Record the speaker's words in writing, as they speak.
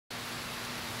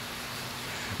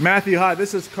Matthew, hi,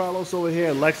 this is Carlos over here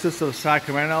at Lexus of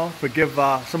Sacramento. Forgive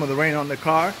some of the rain on the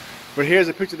car, but here's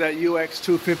a picture of that UX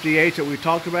 250H that we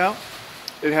talked about.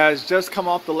 It has just come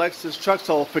off the Lexus truck,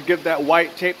 so forgive that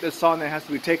white tape that's on there. It has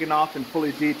to be taken off and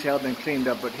fully detailed and cleaned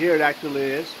up, but here it actually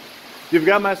is. You've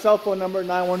got my cell phone number,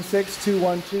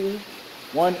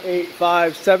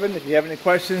 916-212-1857. If you have any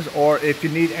questions or if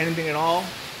you need anything at all,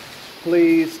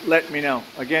 please let me know.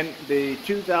 Again, the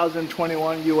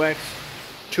 2021 UX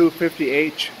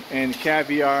 250H in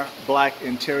caviar black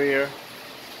interior,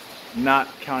 not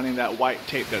counting that white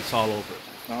tape that's all over it.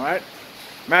 All right,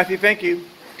 Matthew, thank you.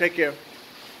 Take care.